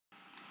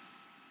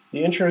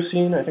The intro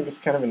scene, I think, is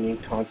kind of a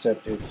neat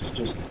concept. It's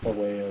just a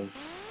way of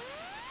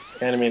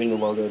animating the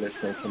logo that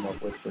Phil came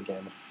up with for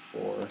Gamma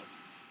 4.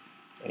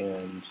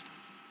 And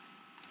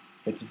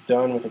it's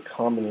done with a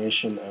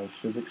combination of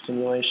physics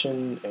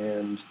simulation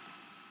and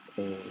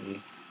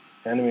a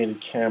animated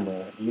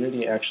camera.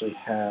 Unity actually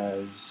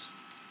has,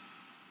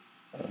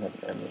 I don't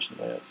have an animation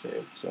layout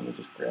saved, so let me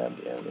just grab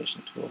the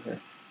animation tool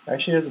here. It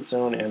actually has its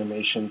own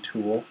animation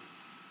tool,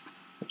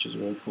 which is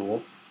really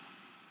cool.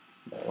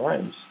 That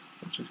rhymes,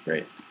 which is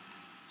great.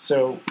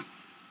 So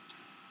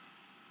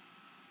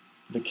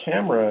the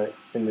camera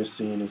in this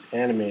scene is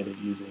animated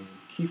using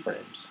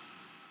keyframes.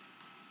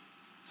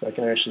 So I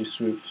can actually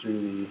swoop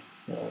through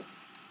the,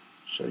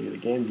 show you the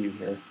game view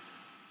here.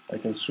 I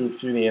can swoop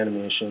through the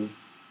animation,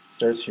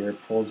 starts here,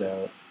 pulls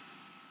out,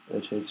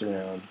 rotates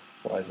around,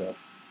 flies up.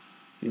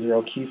 These are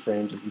all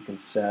keyframes that you can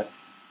set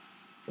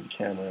for the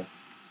camera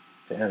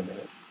to animate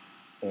it.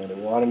 And it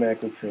will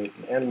automatically create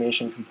an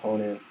animation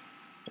component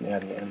and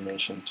add an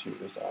animation to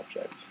this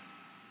object.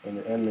 And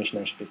your animation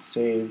actually gets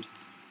saved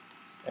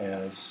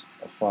as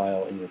a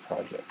file in your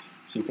project.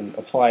 So you can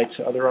apply it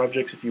to other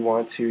objects if you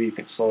want to. You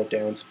can slow it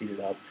down, speed it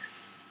up.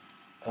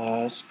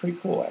 It's pretty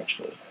cool,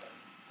 actually.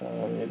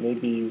 It may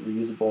be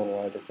reusable in a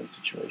lot of different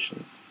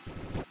situations.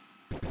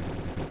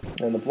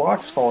 And the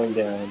blocks falling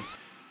down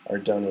are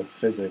done with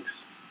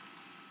physics.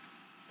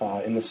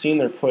 In the scene,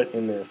 they're put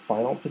in their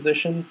final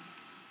position,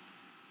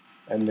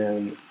 and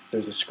then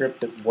there's a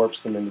script that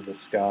warps them into the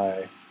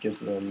sky, gives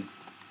them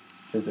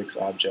physics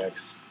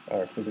objects,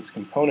 or physics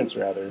components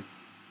rather,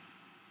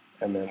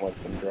 and then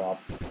lets them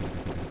drop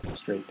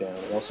straight down.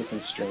 It also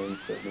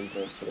constrains their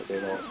movement so that they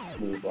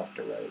don't move left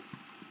or right.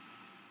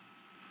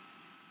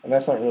 And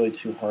that's not really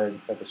too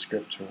hard of a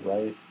script to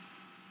write.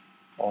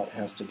 All it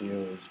has to do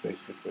is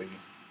basically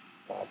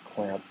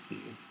clamp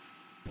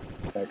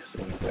the X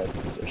and Z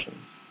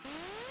positions.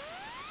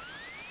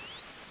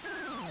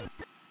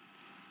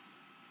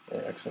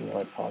 Or X and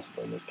Y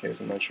possibly in this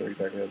case. I'm not sure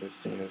exactly how this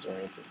scene is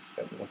oriented because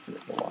I haven't looked at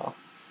it in a while.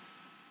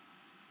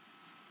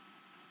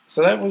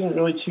 So that wasn't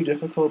really too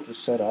difficult to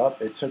set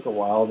up. It took a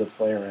while to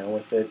play around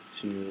with it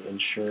to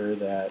ensure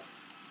that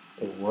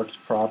it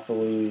worked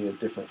properly at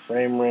different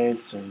frame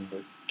rates and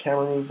the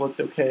camera move looked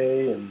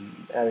okay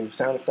and adding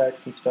sound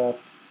effects and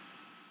stuff.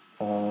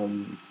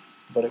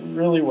 But it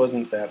really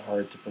wasn't that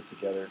hard to put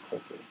together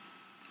quickly.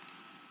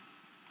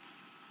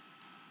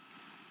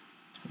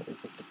 Let me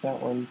pick up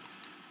that one.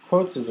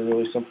 Quotes is a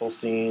really simple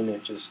scene.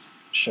 It just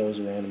shows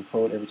a random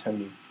quote every time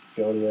you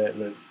go to it,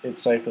 and it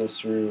cycles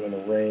through an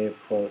array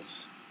of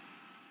quotes.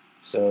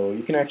 So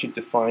you can actually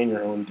define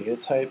your own data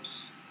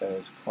types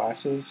as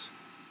classes.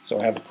 So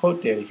I have a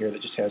quote data here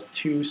that just has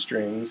two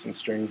strings, and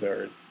strings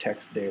are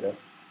text data.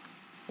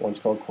 One's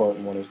called quote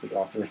and one is the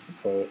author of the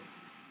quote.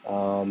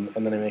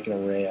 And then I make an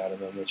array out of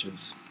them, which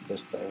is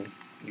this thing.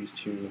 These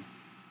two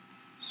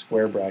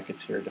square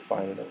brackets here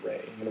define an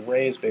array. And an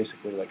array is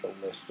basically like a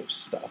list of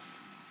stuff.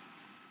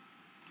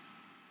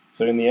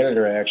 So in the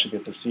editor, I actually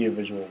get to see a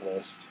visual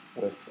list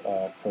with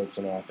quotes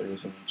and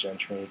authors and each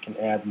entry. I can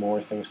add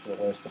more things to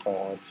the list if I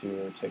want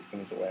to, or take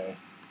things away.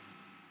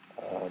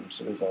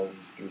 So there's all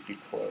these goofy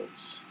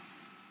quotes.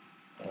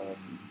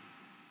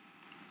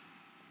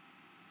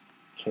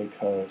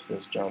 Keiko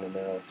says John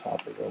Romero,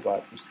 Topper,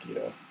 Robot,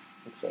 Mosquito,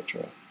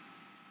 etc.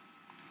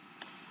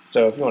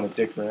 So if you want to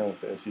dick around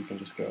with this, you can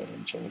just go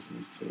and change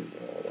these to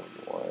whatever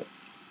you want,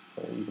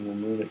 or you can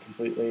remove it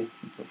completely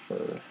if you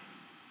prefer.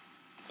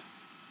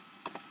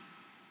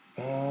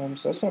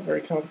 So that's not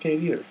very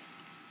complicated either.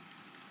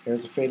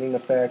 Here's a fading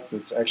effect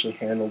that's actually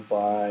handled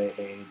by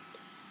a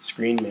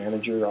screen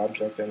manager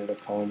object, I ended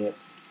up calling it.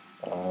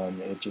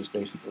 It just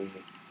basically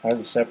has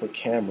a separate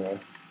camera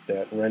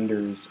that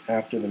renders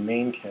after the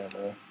main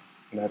camera,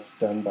 and that's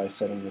done by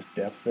setting this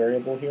depth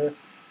variable here.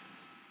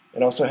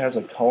 It also has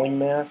a culling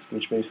mask,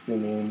 which basically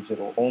means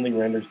it'll only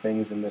render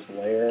things in this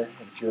layer.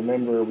 And if you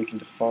remember, we can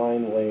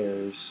define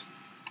layers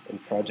in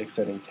project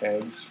setting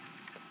tags.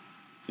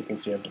 So you can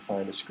see I've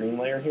defined a screen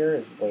layer here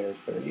as layer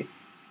 30.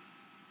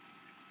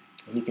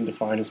 And you can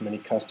define as many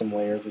custom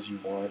layers as you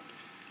want.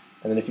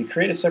 And then if you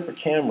create a separate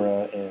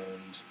camera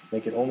and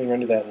make it only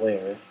render that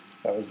layer,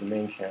 that was the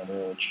main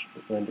camera, which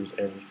renders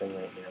everything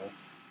right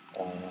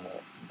now.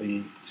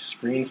 The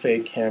screen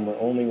fade camera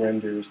only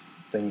renders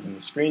things in the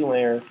screen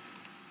layer,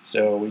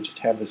 so we just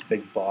have this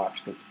big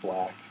box that's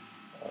black.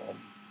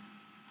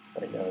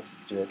 Right now it's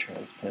at 0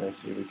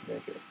 transparency. We can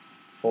make it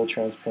full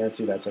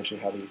transparency. That's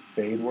actually how the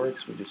fade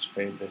works. We just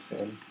fade this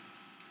in.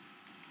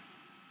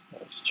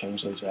 Just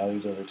change those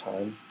values over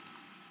time.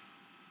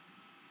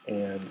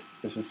 And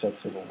this is set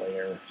to the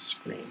layer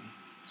screen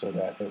so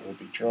that it will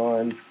be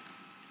drawn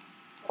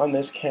on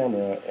this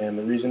camera, and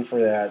the reason for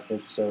that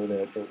is so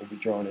that it will be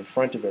drawn in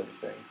front of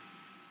everything.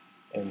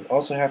 And you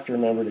also have to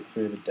remember to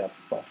clear the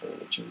depth buffer,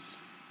 which is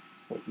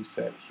what you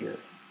set here.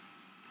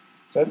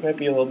 So that might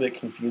be a little bit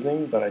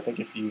confusing, but I think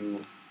if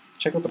you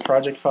check out the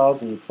project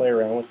files and you play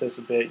around with this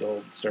a bit,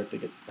 you'll start to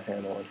get a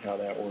handle on how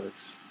that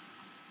works.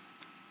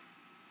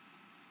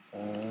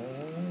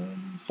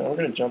 So we're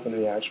going to jump into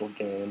the actual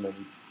game,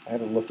 and I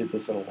haven't looked at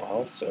this in a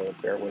while, so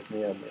bear with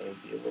me. I may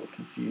be a little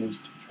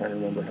confused trying to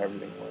remember how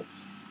everything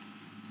works.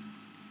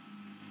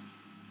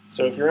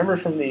 So if you remember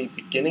from the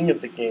beginning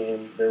of the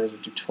game, there was a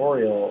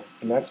tutorial,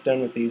 and that's done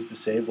with these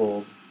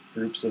disabled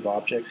groups of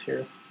objects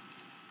here.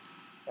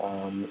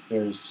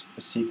 There's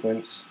a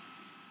sequence,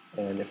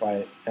 and if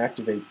I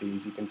activate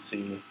these, you can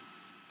see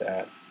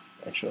that,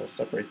 actually I'll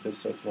separate this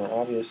so it's more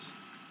obvious.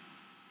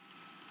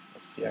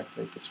 Let's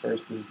deactivate this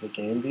first. This is the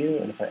game view,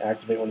 and if I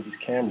activate one of these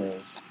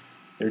cameras,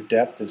 their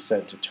depth is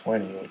set to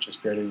 20, which is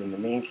greater than the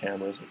main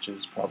cameras, which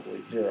is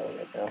probably 0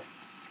 right now,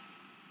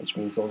 which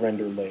means they'll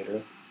render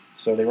later.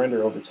 So they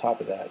render over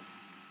top of that,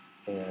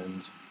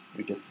 and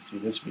we get to see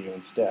this view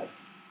instead.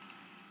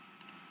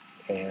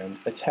 And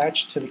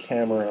attached to the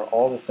camera are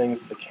all the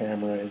things that the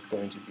camera is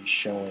going to be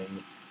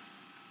showing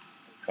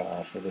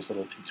for this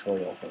little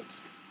tutorial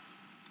hint.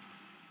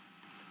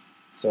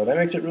 So that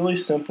makes it really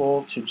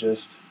simple to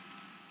just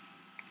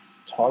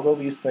toggle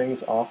these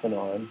things off and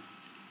on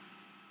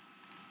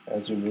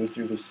as we move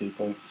through the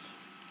sequence.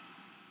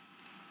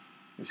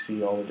 We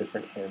see all the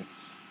different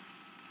hints,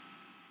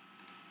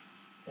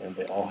 and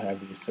they all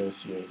have the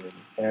associated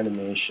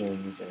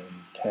animations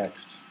and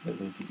text that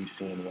need to be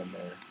seen when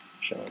they're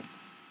shown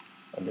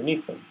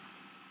underneath them.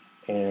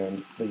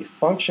 And the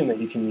function that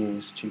you can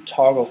use to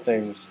toggle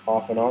things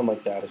off and on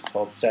like that is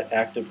called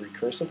setActive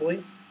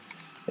recursively.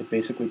 It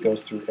basically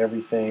goes through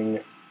everything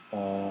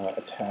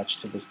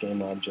attached to this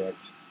game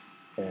object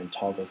and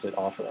toggles it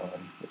off or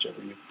on,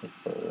 whichever you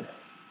prefer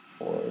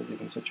for a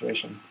given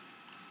situation.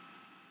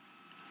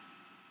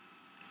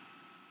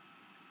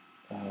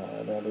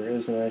 Now there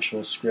is an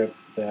actual script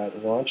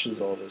that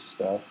launches all this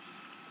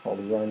stuff called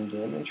run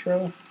game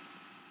intro.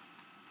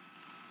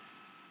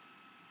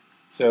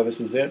 So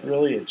this is it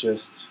really. It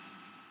just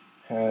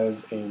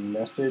has a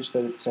message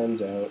that it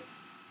sends out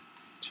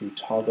to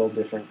toggle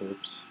different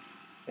groups.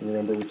 And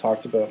remember, we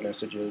talked about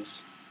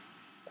messages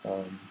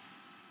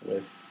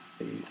with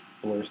the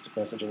Blurst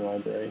messaging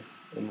library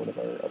in one of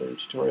our other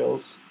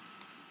tutorials.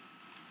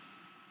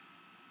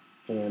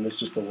 And this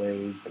just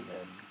delays and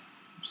then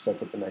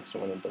sets up the next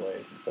one and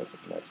delays and sets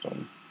up the next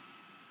one.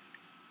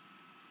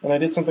 And I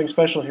did something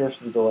special here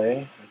for the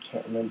delay. I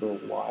can't remember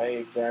why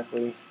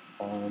exactly,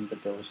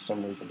 but there was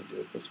some reason to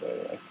do it this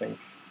way, I think.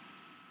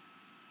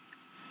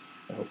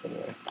 I hope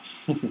anyway.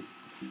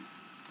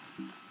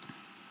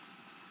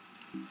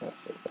 It's not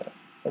so bad.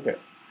 Okay.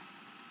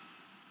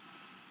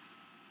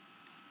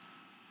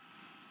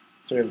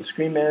 So we have the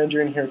screen manager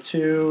in here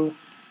too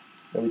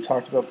that we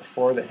talked about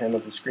before that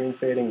handles the screen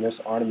fading.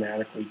 This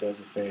automatically does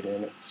a fade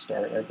in at the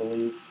start, I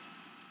believe.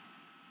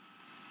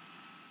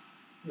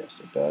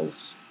 Yes, it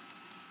does.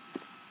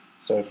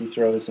 So if you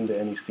throw this into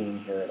any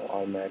scene here, it'll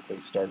automatically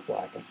start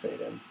black and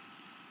fade in.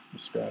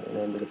 Just gotta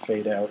remember to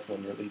fade out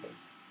when you're leaving.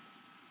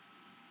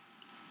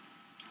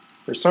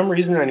 For some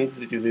reason I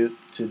needed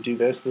to do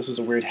this. This was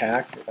a weird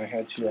hack. I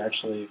had to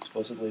actually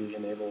explicitly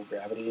enable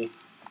gravity,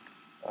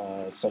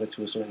 set it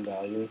to a certain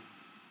value.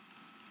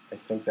 I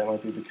think that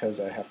might be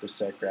because I have to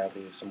set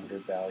gravity to some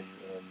weird value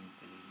in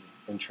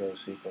the intro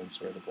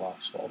sequence where the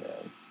blocks fall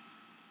down.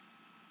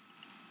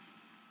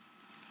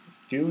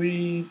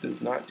 GUI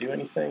does not do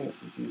anything.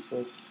 This is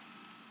useless.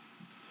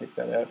 Take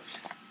that out.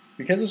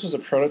 Because this was a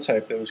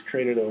prototype that was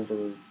created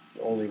over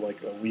only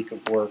like a week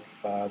of work,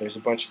 there's a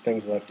bunch of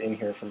things left in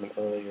here from an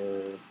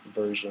earlier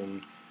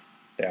version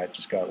that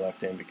just got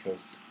left in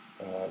because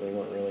they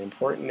weren't really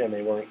important and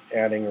they weren't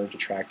adding or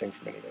detracting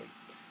from anything.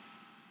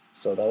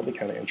 So that'll be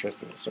kind of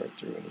interesting to sort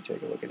through when you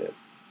take a look at it.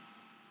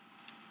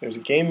 There's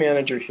a game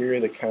manager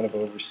here that kind of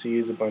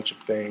oversees a bunch of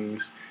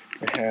things.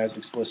 It has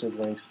explicit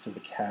links to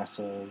the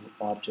castle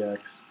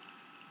objects.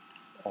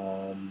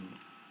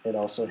 It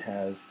also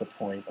has the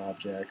point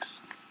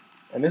objects.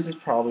 And this is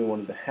probably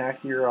one of the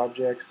hackier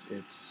objects.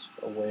 It's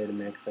a way to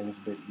make things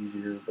a bit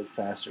easier, a bit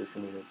faster for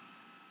me to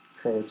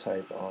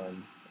prototype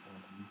on.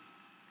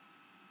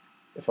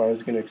 If I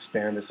was going to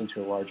expand this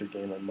into a larger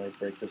game, I might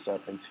break this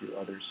up into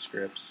other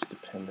scripts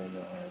depending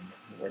on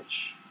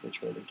which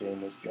way the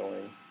game was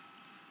going.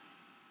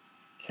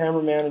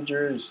 Camera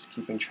manager is just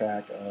keeping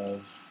track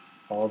of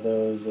all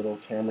those little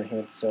camera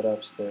hint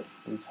setups that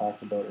we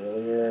talked about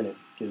earlier, and it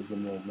gives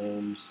them little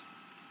names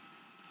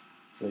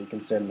so that you can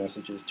send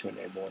messages to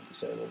enable and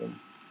disable them.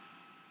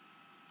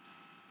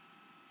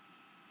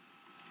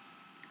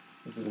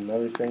 This is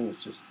another thing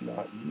that's just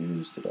not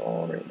used at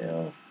all right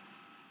now.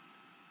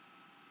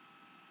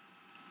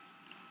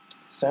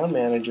 Sound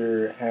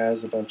Manager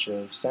has a bunch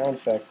of sound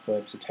effect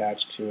clips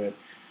attached to it.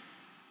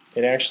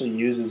 It actually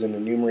uses an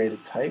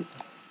enumerated type,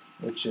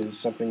 which is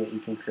something that you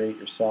can create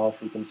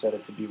yourself. You can set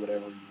it to be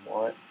whatever you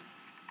want.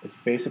 It's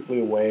basically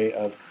a way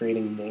of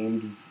creating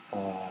named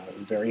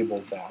variable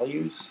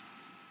values.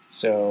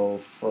 So,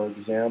 for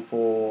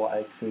example,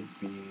 I could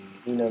be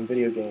enum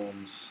video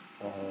games.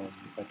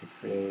 I could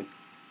create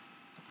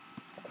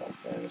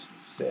Fantasy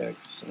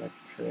 6, and I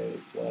could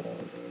create Blood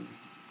Omen,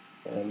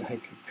 and I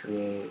could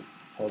create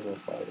Puzzle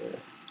Fighter.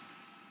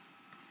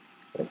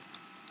 Oh,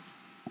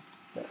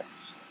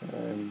 Max.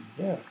 And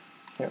yeah,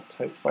 can't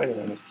type fighter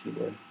on this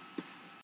keyboard.